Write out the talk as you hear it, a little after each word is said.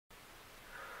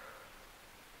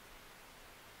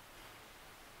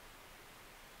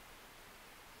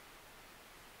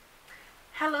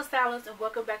Stylist, and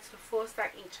welcome back to the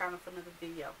FullStyle Inc channel for another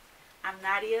video. I'm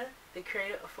Nadia, the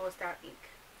creator of FullStyle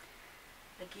Inc.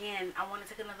 Again, I want to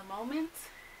take another moment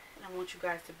and I want you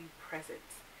guys to be present.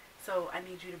 So I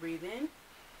need you to breathe in,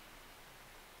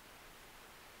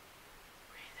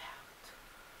 breathe out,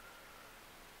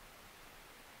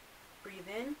 breathe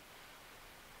in,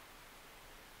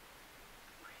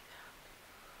 breathe out.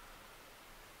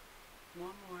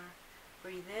 One more.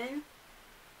 Breathe in.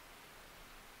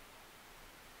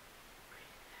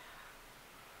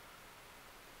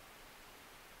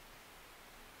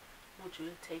 I want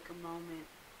you to take a moment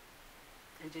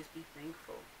and just be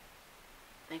thankful.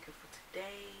 Thankful for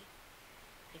today.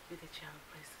 Thank you that you have a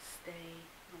place to stay.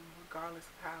 Regardless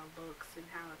of how it looks and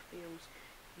how it feels,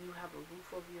 you have a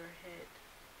roof over your head.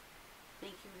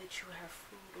 Thank you that you have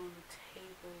food on the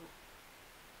table.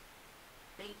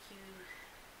 Thank you.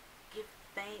 Give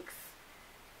thanks.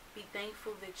 Be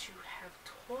thankful that you have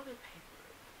toilet paper,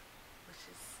 which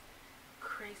is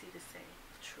crazy to say,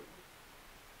 but true.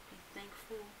 Be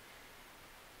thankful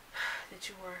that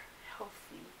you are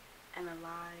healthy and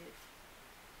alive,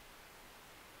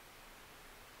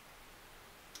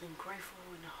 and grateful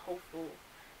and hopeful,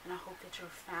 and I hope that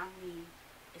your family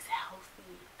is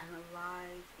healthy and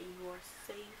alive and you are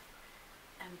safe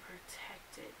and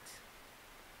protected.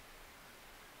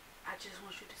 I just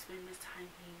want you to spend this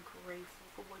time being grateful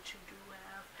for what you do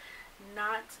have,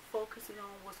 not focusing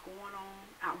on what's going on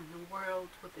out in the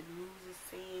world, what the news is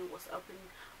saying, what's up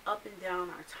and down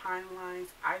our timelines.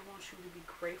 I want you to be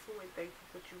grateful and thankful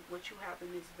for what you have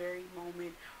in this very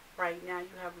moment. Right now,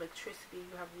 you have electricity,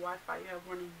 you have Wi-Fi, you have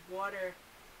running water,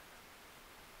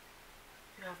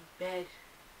 you have a bed.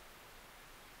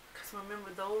 Because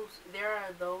remember, there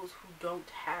are those who don't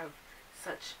have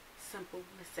such simple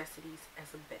necessities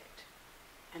as a bed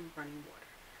and running water.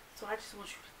 So I just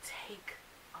want you to take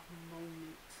a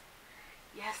moment.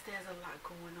 Yes, there's a lot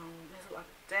going on. There's a lot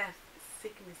of death, and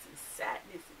sickness, and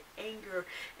sadness, and anger,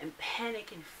 and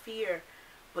panic, and fear.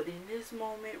 But in this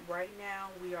moment, right now,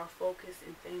 we are focused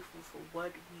and thankful for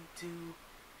what we do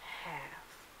have.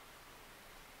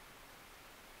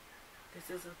 This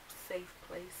is a safe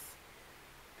place.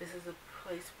 This is a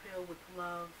place filled with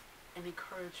love and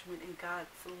encouragement and God's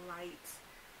light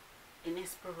and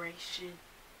inspiration.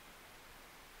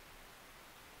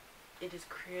 It is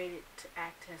created to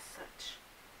act as such.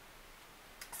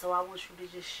 So I want you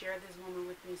to just share this moment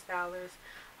with me, stylers.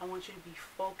 I want you to be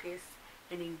focused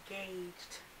and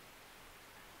engaged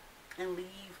and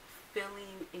leave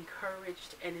feeling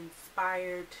encouraged and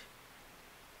inspired,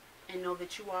 and know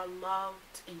that you are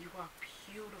loved and you are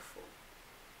beautiful.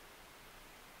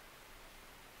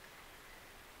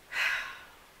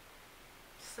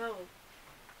 So,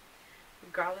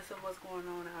 regardless of what's going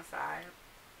on outside,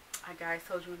 I guys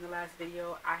told you in the last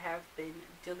video, I have been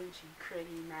diligently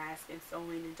creating masks and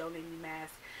sewing and donating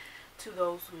masks to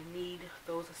those who need,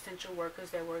 those essential workers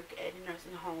that work at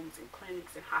nursing homes and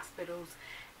clinics and hospitals,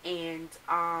 and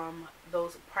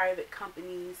those private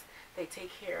companies that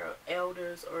take care of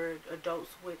elders or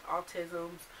adults with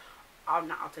autisms,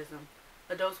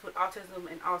 adults with autism,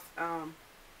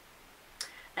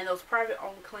 and those private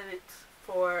owned clinics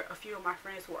for a few of my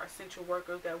friends who are essential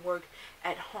workers that work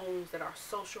at homes, that are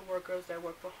social workers that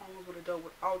work for homes with adults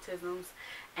with autisms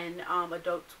and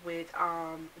adults with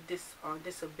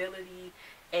disability,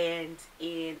 and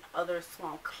in other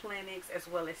small clinics, as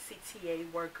well as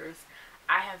CTA workers.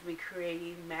 I have been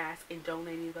creating masks and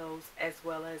donating those, as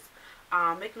well as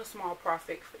making a small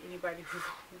profit for anybody who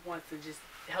wants to just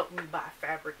help me buy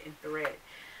fabric and thread.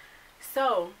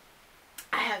 So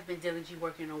I have been diligently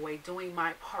working away, doing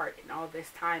my part in all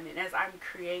this time. And as I'm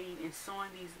creating and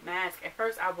sewing these masks, at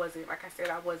first I wasn't, like I said,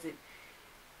 I wasn't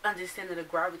understanding the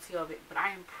gravity of it. But I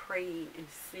am praying and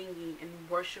singing and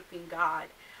worshiping God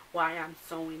while I'm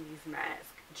sewing these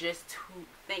masks, just to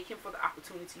thank Him for the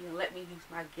opportunity and let me use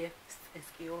my gifts and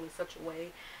skill in such a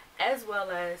way, as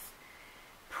well as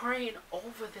praying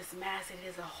over this mask. It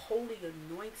is a holy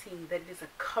anointing, that it is a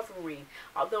covering.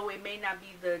 Although it may not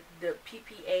be the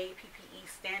PPE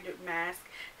standard mask,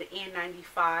 the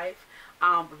N95,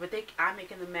 but I'm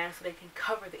making the mask so they can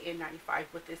cover the N95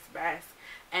 with this mask,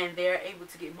 and they're able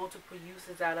to get multiple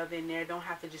uses out of it, and they don't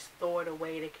have to just throw it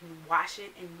away. They can wash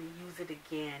it and reuse it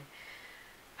again.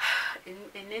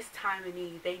 In this time of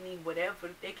need, they need whatever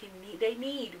they can need. They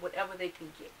need whatever they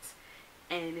can get,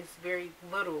 and it's very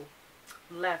little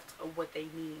left of what they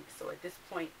need. So at this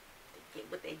point, they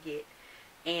get what they get,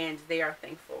 and they are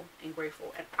thankful and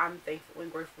grateful, and I'm thankful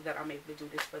and grateful that I'm able to do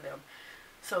this for them.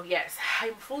 So yes,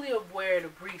 I'm fully aware of the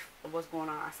brief of what's going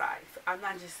on outside. So I'm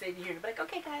not just sitting here and be like,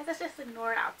 okay guys, let's just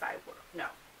ignore outside world. No,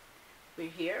 we're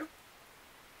here,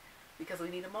 because we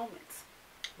need a moment.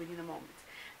 We need a moment.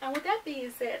 And with that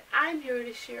being said, I'm here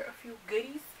to share a few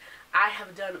goodies. I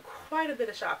have done quite a bit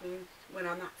of shopping when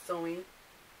I'm not sewing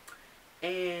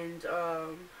and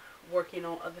working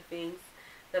on other things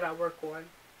that I work on.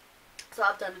 So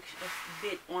I've done a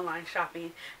bit online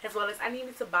shopping, as well as I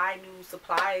needed to buy new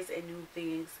supplies and new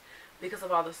things because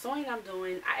of all the sewing I'm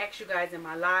doing. I asked you guys in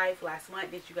my live last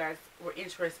month that you guys were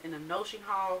interested in a Notion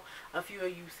haul. A few of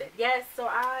you said yes, so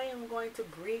I am going to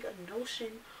bring a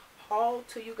Notion haul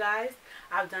to you guys.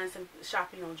 I've done some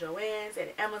shopping on JoAnn's and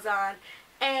Amazon,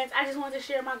 and I just wanted to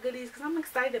share my goodies because I'm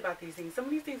excited about these things. Some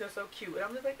of these things are so cute, and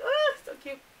I'm just like, oh, so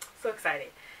cute, so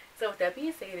excited. So with that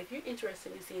being said, if you're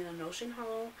interested in seeing a Notion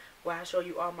haul where I show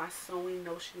you all my sewing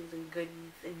notions and goodies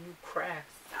and new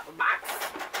crafts out of the box.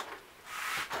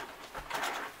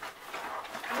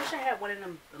 I wish I had one of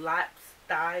them laps,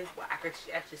 thighs, where I could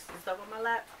actually see stuff on my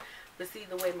laps, but see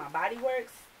the way my body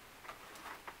works.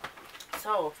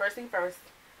 So first thing first,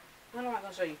 what am I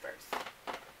going to show you first?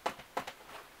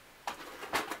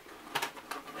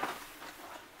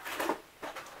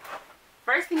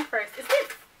 First thing first is this.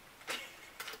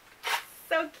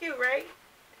 So cute, right?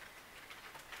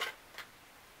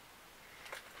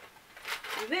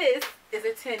 This is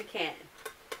a tin can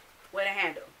with a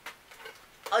handle.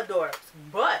 Adorable,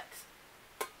 but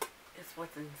it's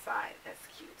what's inside that's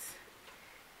cute.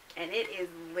 And it is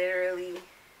literally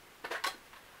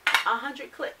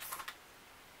 100 clips.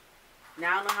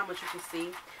 Now I don't know how much you can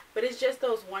see, but it's just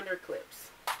those wonder clips.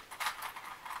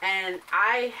 And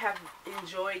I have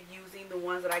enjoyed using the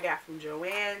ones that I got from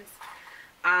JoAnn's.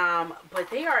 But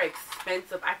they are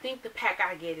expensive. I think the pack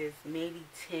I get is maybe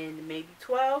 10, maybe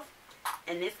 12,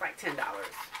 and it's like $10.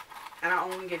 And I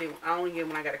only get it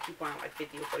when I got a coupon like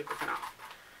 50 or 40% off,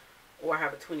 or I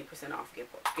have a 20% off gift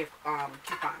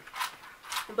coupon.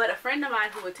 But a friend of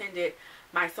mine who attended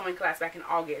my sewing class back in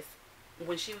August,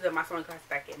 when she was at my sewing class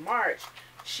back in March,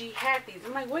 she had these.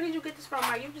 I'm like, where did you get this from?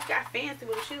 Like, you just got fancy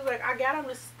with it. She was like, I got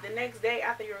them the next day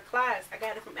after your class. I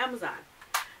got it from Amazon.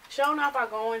 Sure enough, I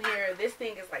go in here. This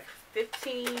thing is like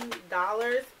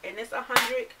 $15, and it's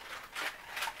 100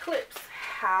 clips.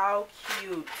 How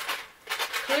cute!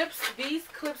 Clips. These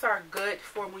clips are good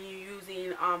for when you're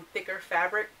using thicker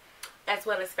fabric, as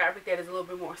well as fabric that is a little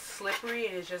bit more slippery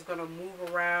and it's just gonna move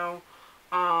around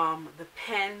the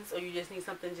pins, or you just need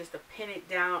something just to pin it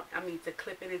down. I mean, to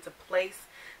clip it into place.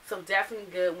 So definitely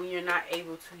good when you're not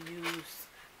able to use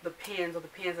the pins, or the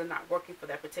pins are not working for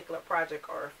that particular project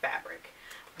or fabric.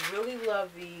 Really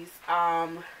love these.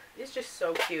 It's just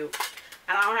so cute,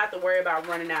 and I don't have to worry about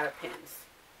running out of pins.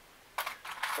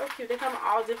 So cute. They come in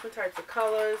all different types of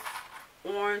colors: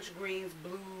 orange, greens,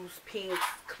 blues, pinks,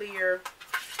 clear.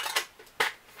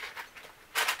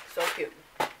 So cute.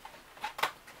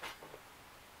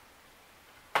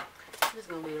 I'm just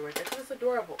gonna leave it right there because it's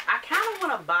adorable. I kind of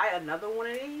want to buy another one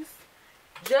of these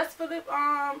just for the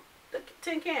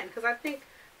tin can, because I think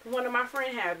the one that my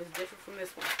friend have is different from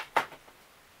this one.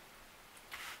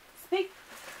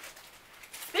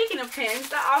 Speaking of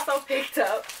pins, I also picked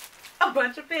up a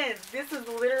bunch of pins. This is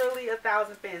literally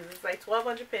 1,000 pins. It's like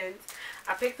 1,200 pins.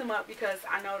 I picked them up because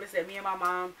I noticed that me and my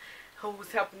mom, who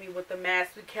was helping me with the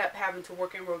mask, we kept having to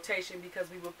work in rotation because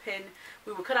we would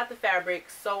cut out the fabric,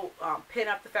 pin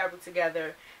up the fabric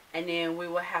together, and then we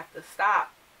would have to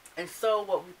stop and sew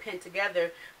what we pinned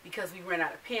together because we ran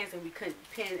out of pins and we couldn't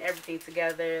pin everything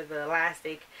together, the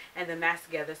elastic and the mask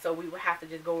together. So we would have to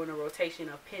just go in a rotation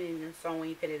of pinning and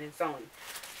sewing, pinning and sewing.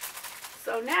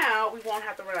 So now we won't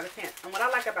have to run out of pins. And what I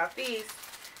like about these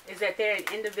is that they're in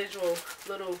individual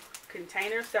little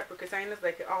containers, separate containers.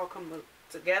 They can all come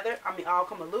together. I mean, all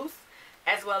come loose,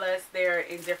 as well as they're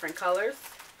in different colors,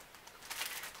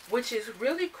 which is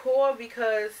really cool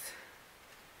because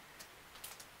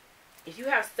if you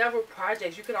have several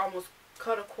projects, you can almost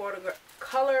color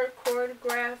coordinate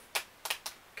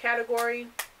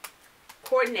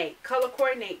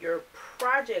your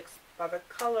projects by the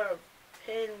color of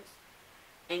pins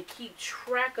and keep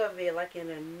track of it like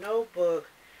in a notebook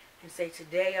and say,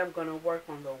 today I'm going to work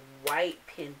on the white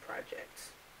pin project.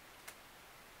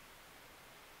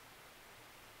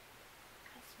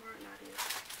 How smart Nadia.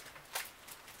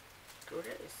 Girl,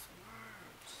 that is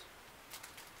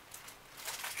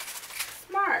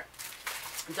smart.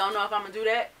 Don't know if I'm gonna do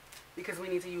that because we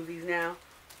need to use these now,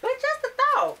 but just a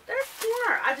thought. They're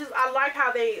smart. I like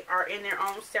how they are in their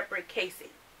own separate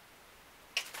casing.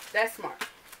 That's smart.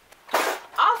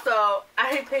 Also,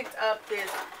 I picked up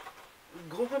this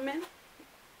Gugelman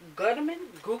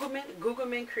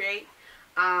Create.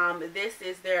 This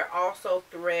is their also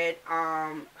thread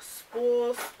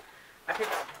spools. I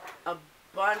picked a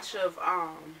bunch of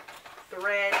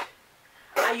thread.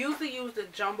 I usually use the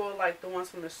jumbo, like the ones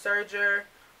from the Serger.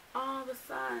 Oh, the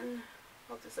sun.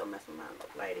 Hope this don't mess with my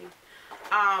lighting.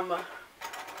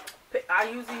 I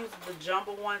usually use the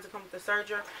jumbo ones that come with the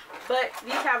Serger, but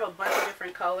these have a bunch of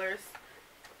different colors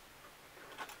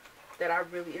that I'm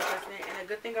really interested in. And a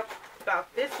good thing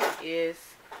about this one is,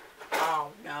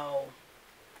 oh no,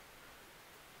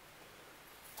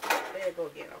 there you go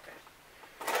again. Okay.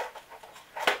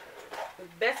 The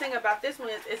best thing about this one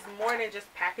is it's more than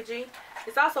just packaging.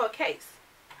 It's also a case.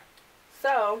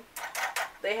 So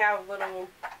they have little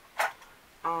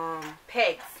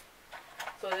pegs.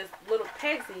 So there's little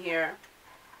pegs in here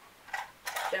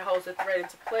that holds the thread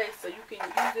into place. So you can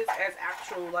use this as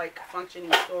actual like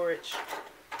functioning storage.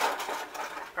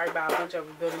 Probably buy a bunch of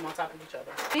them, build them on top of each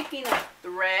other. Speaking of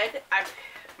thread,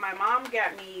 my mom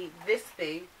got me this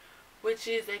thing, which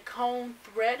is a cone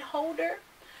thread holder.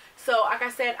 So like I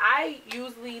said,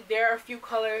 there are a few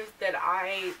colors that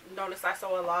I noticed I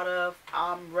saw a lot of.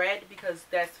 Red, because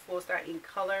that's FullStyle Inc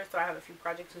color, so I have a few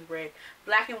projects in red.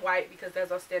 Black and white, because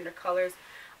those are standard colors.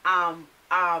 One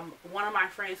of my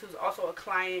friends who's also a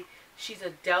client, she's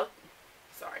a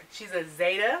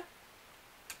Zeta,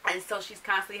 and so she's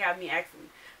constantly having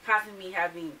me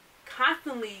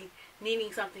constantly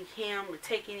needing something hem,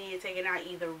 taking in, taking out,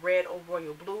 either red or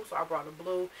royal blue. So I brought a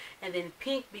blue, and then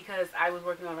pink because I was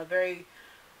working on a very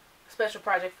special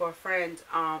project for a friend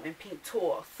in pink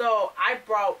tulle. So I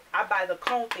buy the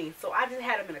cone thing. So I just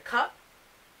had them in a cup,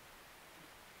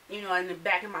 you know, in the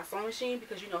back of my sewing machine,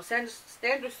 because you know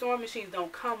standard sewing machines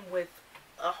don't come with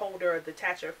a holder or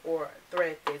detacher for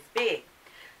thread this big.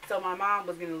 So my mom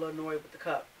was getting a little annoyed with the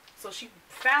cup. So she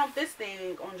found this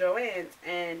thing on JoAnn's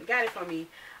and got it for me.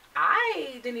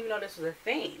 I didn't even know this was a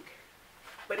thing,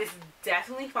 but it's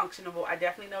definitely functional. I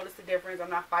definitely noticed the difference. I'm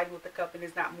not fighting with the cup and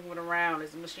it's not moving around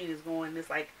as the machine is going. It's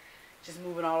like just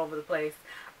moving all over the place.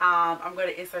 I'm going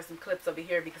to insert some clips over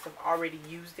here because I've already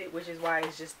used it, which is why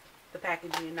it's just the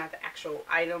packaging and not the actual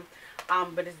item.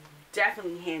 But it's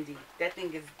definitely handy. That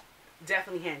thing is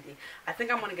definitely handy. I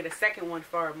think I'm going to get a second one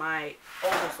for my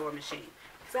older sewing machine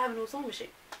because I have a new sewing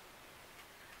machine.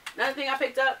 Another thing I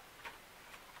picked up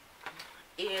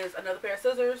is another pair of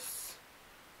scissors.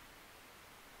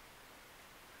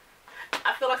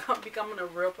 I feel like I'm becoming a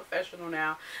real professional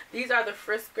now. These are the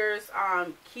Friskers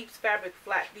Keeps Fabric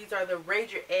Flat. These are the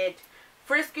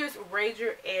Friskers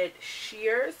Ranger Edge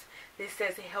Shears. This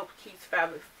says it helps keeps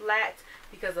fabric flat.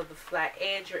 Because of the flat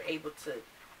edge, you're able to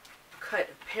cut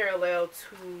parallel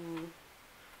to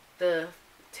the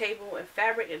table and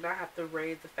fabric and not have to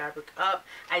raise the fabric up.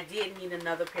 I did need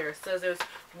another pair of scissors.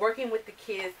 Working with the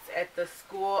kids at the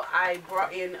school, I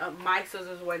brought in my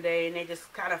scissors one day and they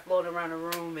just kind of floated around the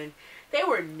room and they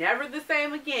were never the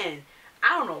same again.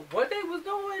 I don't know what they was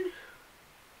doing.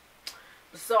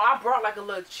 So I brought like a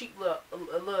little cheap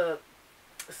little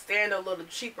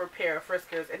cheaper pair of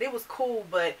Friskers, and it was cool,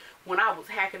 but when I was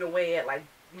hacking away at like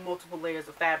multiple layers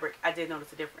of fabric, I did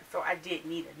notice a difference. So I did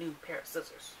need a new pair of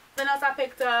scissors. Something else I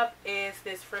picked up is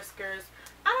this Friskers.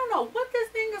 I don't know what this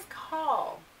thing is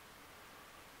called.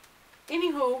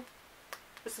 Anywho,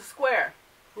 it's a square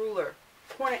ruler,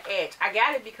 corner edge. I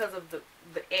got it because of the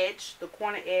edge, the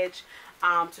corner edge,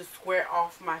 to square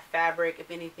off my fabric,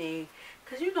 if anything.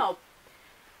 Because, you know,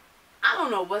 I don't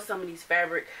know what some of these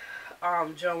fabric,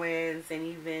 JoAnn's and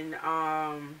even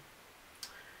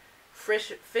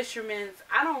Fisherman's,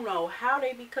 I don't know how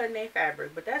they be cutting their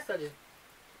fabric, but that's such a...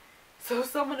 So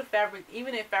some of the fabric,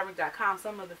 even at fabric.com,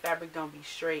 some of the fabric don't be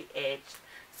straight edged.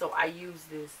 So I use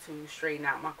this to straighten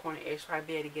out my corner edge so I'll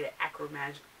be able to get an accurate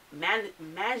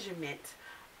measurement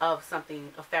of a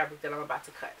fabric that I'm about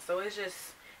to cut. So it's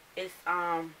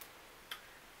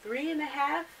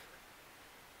 3.5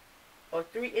 or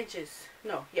 3 inches.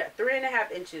 No, yeah,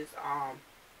 3.5 inches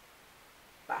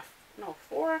by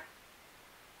 4.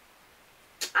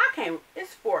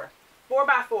 It's 4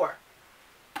 by 4.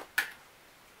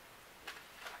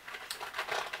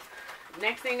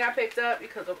 Next thing I picked up,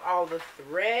 because of all the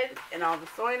thread and all the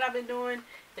sewing I've been doing,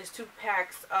 is 2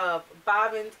 packs of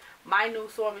bobbins. My new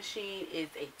sewing machine is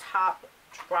a top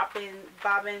drop-in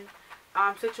bobbin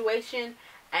situation,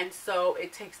 and so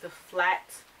it takes the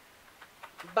flat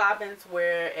bobbins,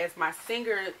 whereas my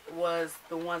Singer was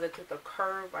the ones that took the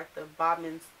curve, like the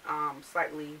bobbins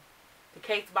the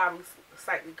case bobbins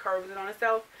slightly curves it on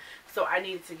itself. So I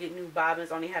needed to get new bobbins.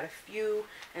 Only had a few,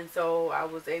 and so I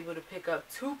was able to pick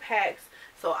up 2 packs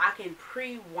so I can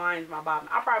pre-wind my bobbin.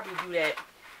 I'll probably do that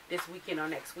this weekend or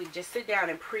next week. Just sit down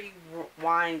and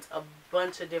pre-wind a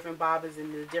bunch of different bobbins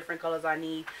in the different colors I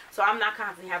need, so I'm not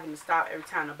constantly having to stop every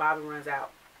time the bobbin runs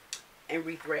out and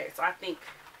rethread. So I think,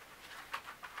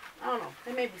 I don't know,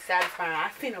 it may be satisfying.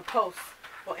 I've seen a post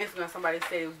on Instagram somebody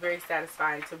said it was very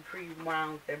satisfying to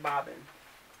pre-wound their bobbin.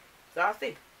 So I'll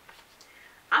see.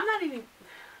 I'm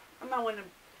not one of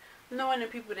the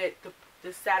people that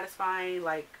the satisfying,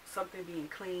 like something being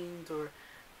cleaned or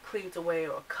cleaned away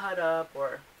or cut up,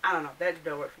 or I don't know, that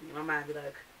don't work for me. My mind be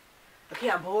like, okay,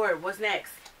 I'm bored, what's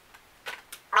next?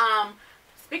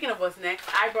 Speaking of what's next,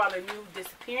 I brought a new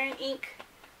disappearing ink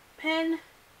pen.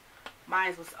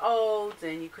 Mine was old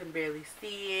and you couldn't barely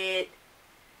see it,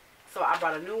 so I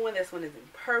brought a new one. This one is in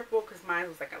purple because mine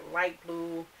was like a light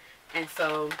blue, and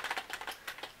so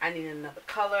I need another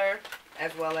color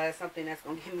as well as something that's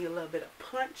going to give me a little bit of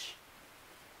punch.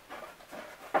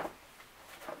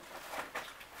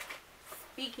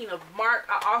 Speaking of mark,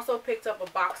 I also picked up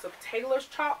a box of Taylor's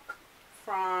chalk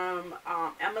from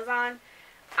Amazon.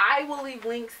 I will leave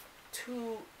links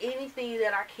to anything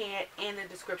that I can in the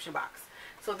description box.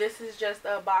 So this is just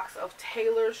a box of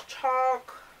Taylor's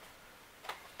chalk.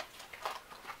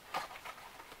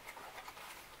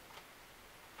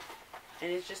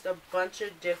 And it's just a bunch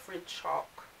of different chalk.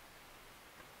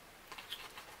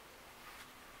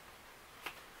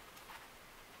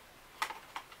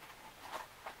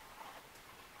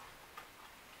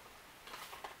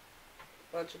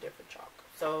 Bunch of different chalk.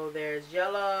 So there's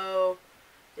yellow,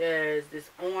 there's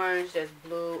this orange, there's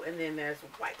blue, and then there's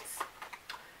white.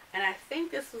 And I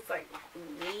think this was like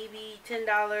maybe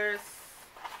 $10.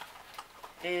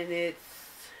 And it's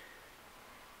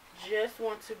just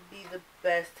want to be the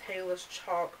best Taylor's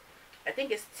chalk. I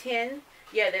think it's 10.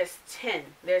 Yeah, there's 10.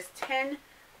 There's 10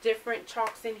 different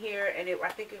chalks in here, and I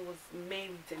think it was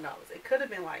maybe $10. It could have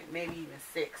been like maybe even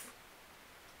 $6.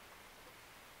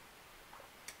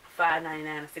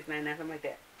 $5.99 or $6.99, something like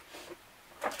that.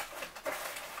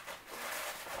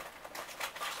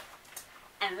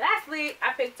 And lastly,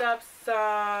 I picked up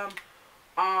some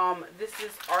this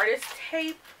is artist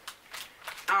tape,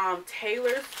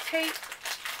 Taylor's tape.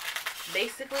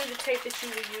 Basically the tape that you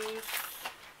would use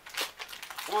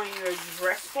on your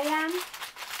dress form.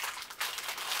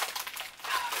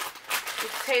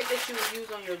 It's tape that you would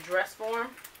use on your dress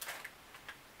form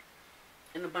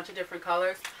in a bunch of different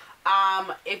colors.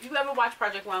 If you ever watch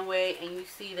Project Runway and you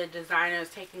see the designers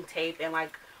taking tape and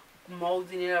like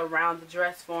molding it around the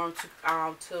dress form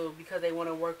to because they want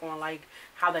to work on like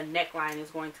how the neckline is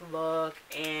going to look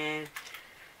and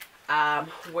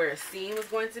where a seam is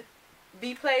going to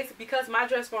be placed, because my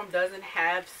dress form doesn't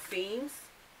have seams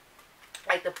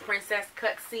like the princess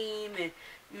cut seam, and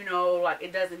you know, like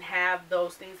it doesn't have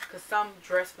those things because some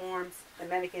dress forms and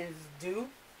mannequins do.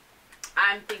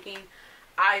 I'm thinking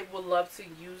I would love to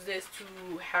use this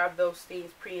to have those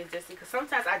things pre-existing, because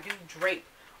sometimes I do drape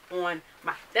on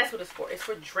my, that's what it's for. It's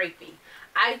for draping.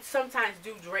 I sometimes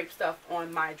do drape stuff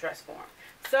on my dress form.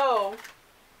 So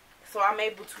I'm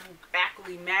able to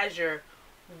accurately measure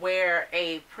where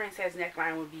a princess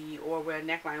neckline would be, or where a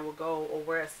neckline will go, or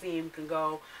where a seam can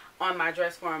go on my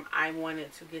dress form. I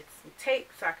wanted to get some tape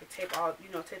so I could tape all, you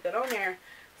know, tape that on there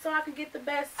so I could get the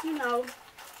best, you know,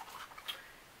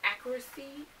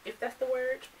 accuracy, if that's the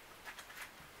word.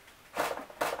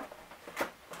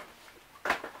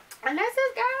 And that's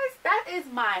it, guys. That is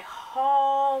my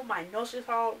haul, my notions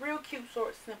haul. Real cute,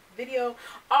 short, simple video.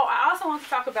 Oh, I also want to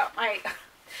talk about my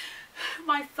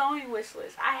my sewing wish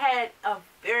list. I had a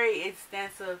very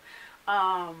extensive,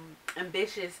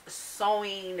 ambitious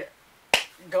sewing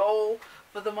goal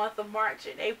for the month of March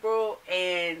and April,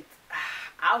 and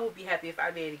I will be happy if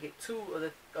I be able to get two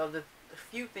of the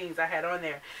few things I had on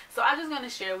there. So I'm just going to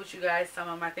share with you guys some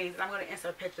of my things, and I'm going to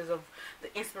insert pictures of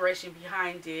the inspiration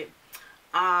behind it.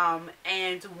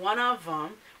 And one of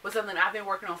them was something I've been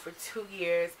working on for 2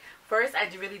 years. First, I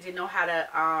really didn't know how to,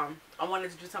 I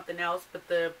wanted to do something else, but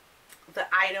the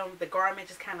item, the garment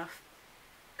just kind of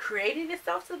created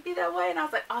itself to be that way, and I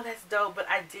was like, oh, that's dope. But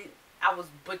I was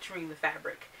butchering the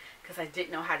fabric because I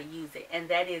didn't know how to use it, and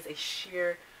that is a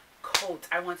sheer coat.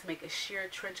 I want to make a sheer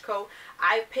trench coat.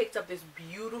 I picked up this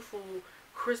beautiful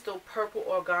crystal purple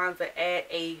organza at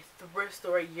a thrift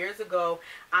store years ago.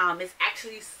 It's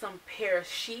actually some pair of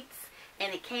sheets,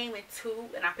 and it came in 2,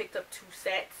 and I picked up 2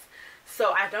 sets.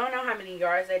 So I don't know how many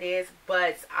yards that is,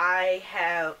 but I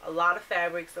have a lot of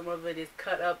fabric. Some of it is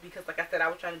cut up because, like I said, I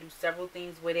was trying to do several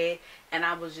things with it, and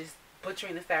I was just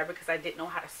butchering the fabric because I didn't know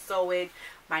how to sew it.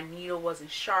 My needle wasn't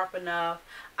sharp enough.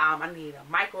 I needed a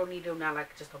micro needle, not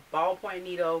like just a ballpoint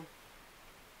needle.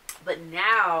 But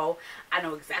now I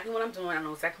know exactly what I'm doing. I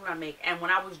know exactly what I make. And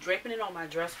when I was draping it on my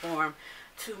dress form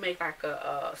to make like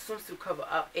a swimsuit cover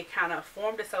up, it kind of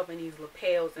formed itself in these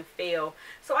lapels and fell.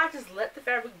 So I just let the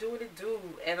fabric do what it do.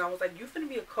 And I was like, you finna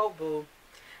be a coat, boo.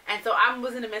 And so I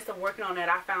was in the midst of working on that.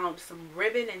 I found some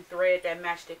ribbon and thread that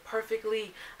matched it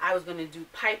perfectly. I was going to do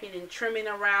piping and trimming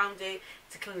around it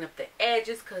to clean up the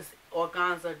edges because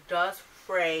organza does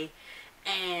fray.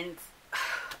 And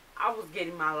I was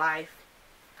getting my life.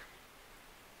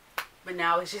 But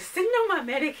now it's just sitting on my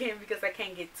mannequin because I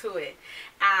can't get to it.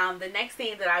 The next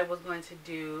thing that I was going to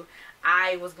do,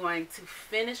 I was going to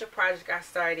finish a project I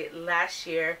started last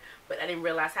year, but I didn't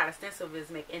realize how extensive it is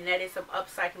make, and that is some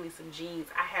upcycling some jeans.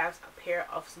 I have a pair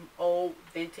of some old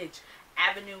vintage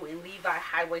Avenue and Levi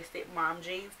high-waisted mom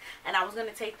jeans, and I was going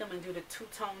to take them and do the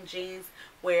two-tone jeans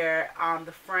where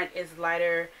the front is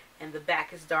lighter and the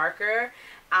back is darker.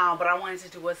 But I wanted to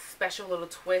do a special little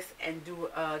twist and do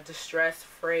a distressed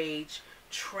frayed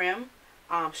trim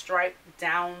stripe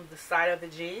down the side of the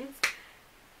jeans.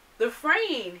 The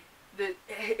fraying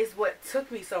is what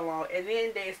took me so long, and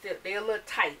then they're a little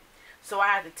tight, so I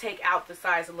had to take out the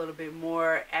size a little bit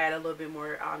more, add a little bit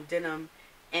more denim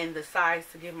in the size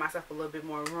to give myself a little bit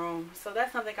more room. So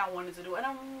that's something I wanted to do, and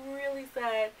I'm really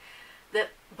sad that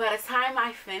by the time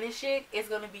I finish it, it's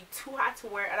going to be too hot to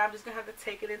wear, and I'm just going to have to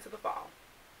take it into the fall.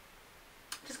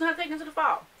 Just going to take it into the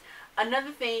fall.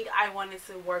 Another thing I wanted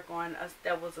to work on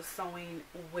that was a sewing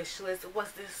wish list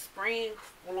was this spring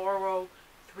floral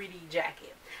 3D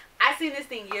jacket. I seen this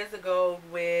thing years ago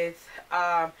with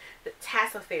the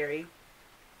Tassa Fairy.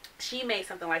 She made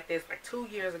something like this like 2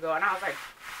 years ago, and I was like,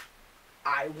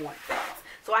 I want that.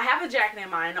 So I have a jacket in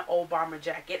mind, an old bomber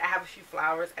jacket. I have a few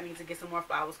flowers. I need to get some more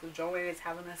flowers because JoAnn is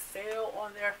having a sale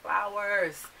on their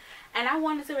flowers. And I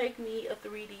wanted to make me a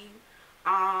 3D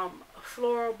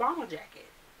floral bomber jacket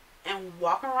and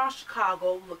walk around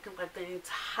Chicago looking like the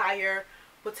entire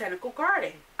botanical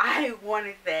garden. I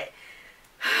wanted that.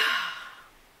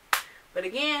 But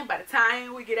again, by the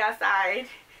time we get outside,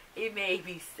 it may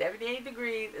be 78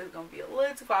 degrees. It's going to be a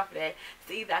little too far for that.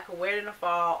 So either I can wear it in the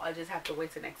fall or just have to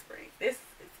wait till next spring. This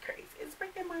is crazy. It's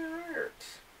breaking my heart.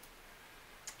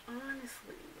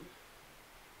 Honestly.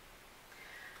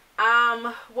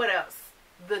 What else?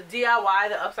 The DIY,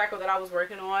 the upcycle that I was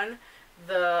working on,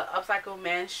 the upcycle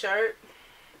men's shirt,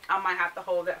 I might have to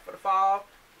hold that for the fall.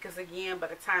 Because again, by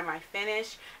the time I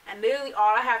finish, and literally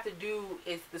all I have to do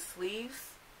is the sleeves.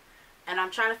 And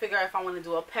I'm trying to figure out if I want to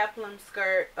do a peplum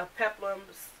skirt, a peplum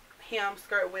hem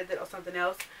skirt with it or something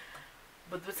else.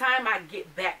 But by the time I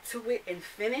get back to it and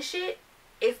finish it,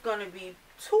 it's going to be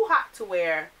too hot to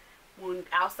wear when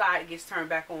outside gets turned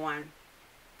back on,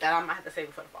 that I might have to save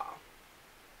it for the fall.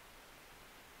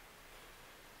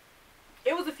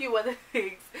 It was a few other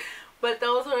things, but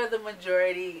those were the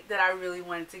majority that I really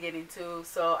wanted to get into.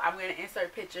 So I'm going to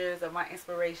insert pictures of my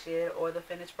inspiration or the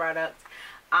finished product.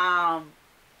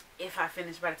 If I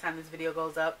finish by the time this video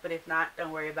goes up, but if not,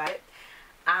 don't worry about it.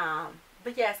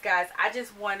 But yes, guys, I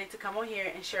just wanted to come on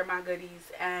here and share my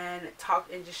goodies and talk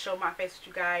and just show my face with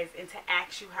you guys and to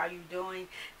ask you how you're doing.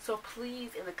 So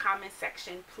please, in the comment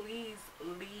section, please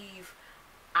leave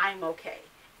I'm okay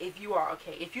if you are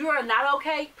okay. If you are not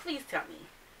okay, please tell me.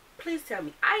 Please tell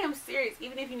me. I am serious.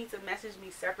 Even if you need to message me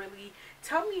separately,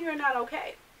 tell me you're not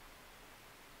okay,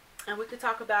 and we could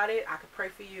talk about it. I could pray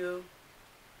for you.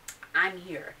 I'm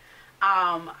here.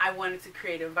 I wanted to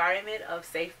create an environment of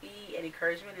safety and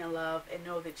encouragement and love, and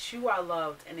know that you are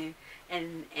loved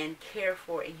and cared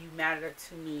for, and you matter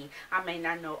to me. I may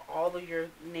not know all of your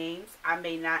names, I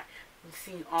may not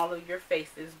see all of your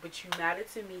faces, but you matter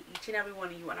to me, each and every one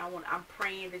of you. And I'm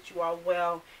praying that you are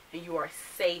well and you are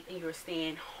safe and you are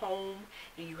staying home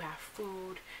and you have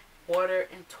food, water,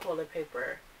 and toilet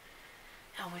paper.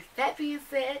 And with that being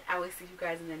said, I will see you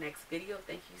guys in the next video.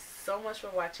 Thank you so much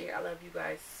for watching. I love you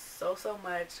guys so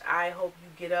much. I hope you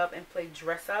get up and play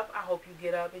dress up. I hope you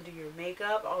get up and do your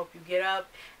makeup. I hope you get up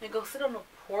and go sit on the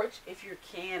porch if you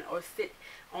can, or sit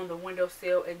on the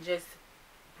windowsill and just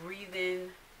breathe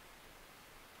in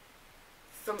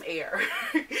some air.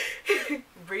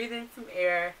 Breathe in some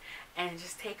air and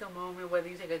just take a moment, whether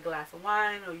you take a glass of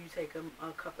wine or you take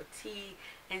a cup of tea,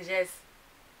 and just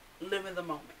live in the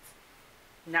moment.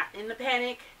 Not in the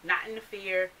panic, not in the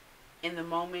fear, in the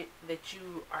moment that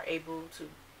you are able to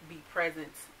be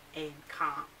present and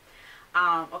calm.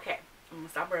 Okay, I'm gonna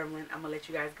stop rambling. I'm gonna let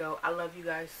you guys go. I love you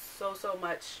guys so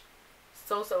much,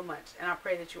 so much, and I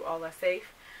pray that you all are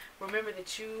safe. Remember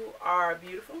that you are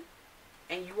beautiful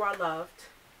and you are loved.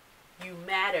 You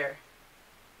matter,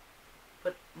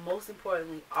 but most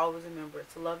importantly, always remember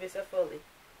to love yourself fully.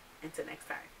 Until next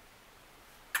time,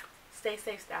 stay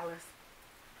safe, stylists.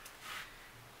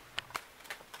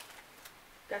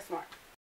 That's smart.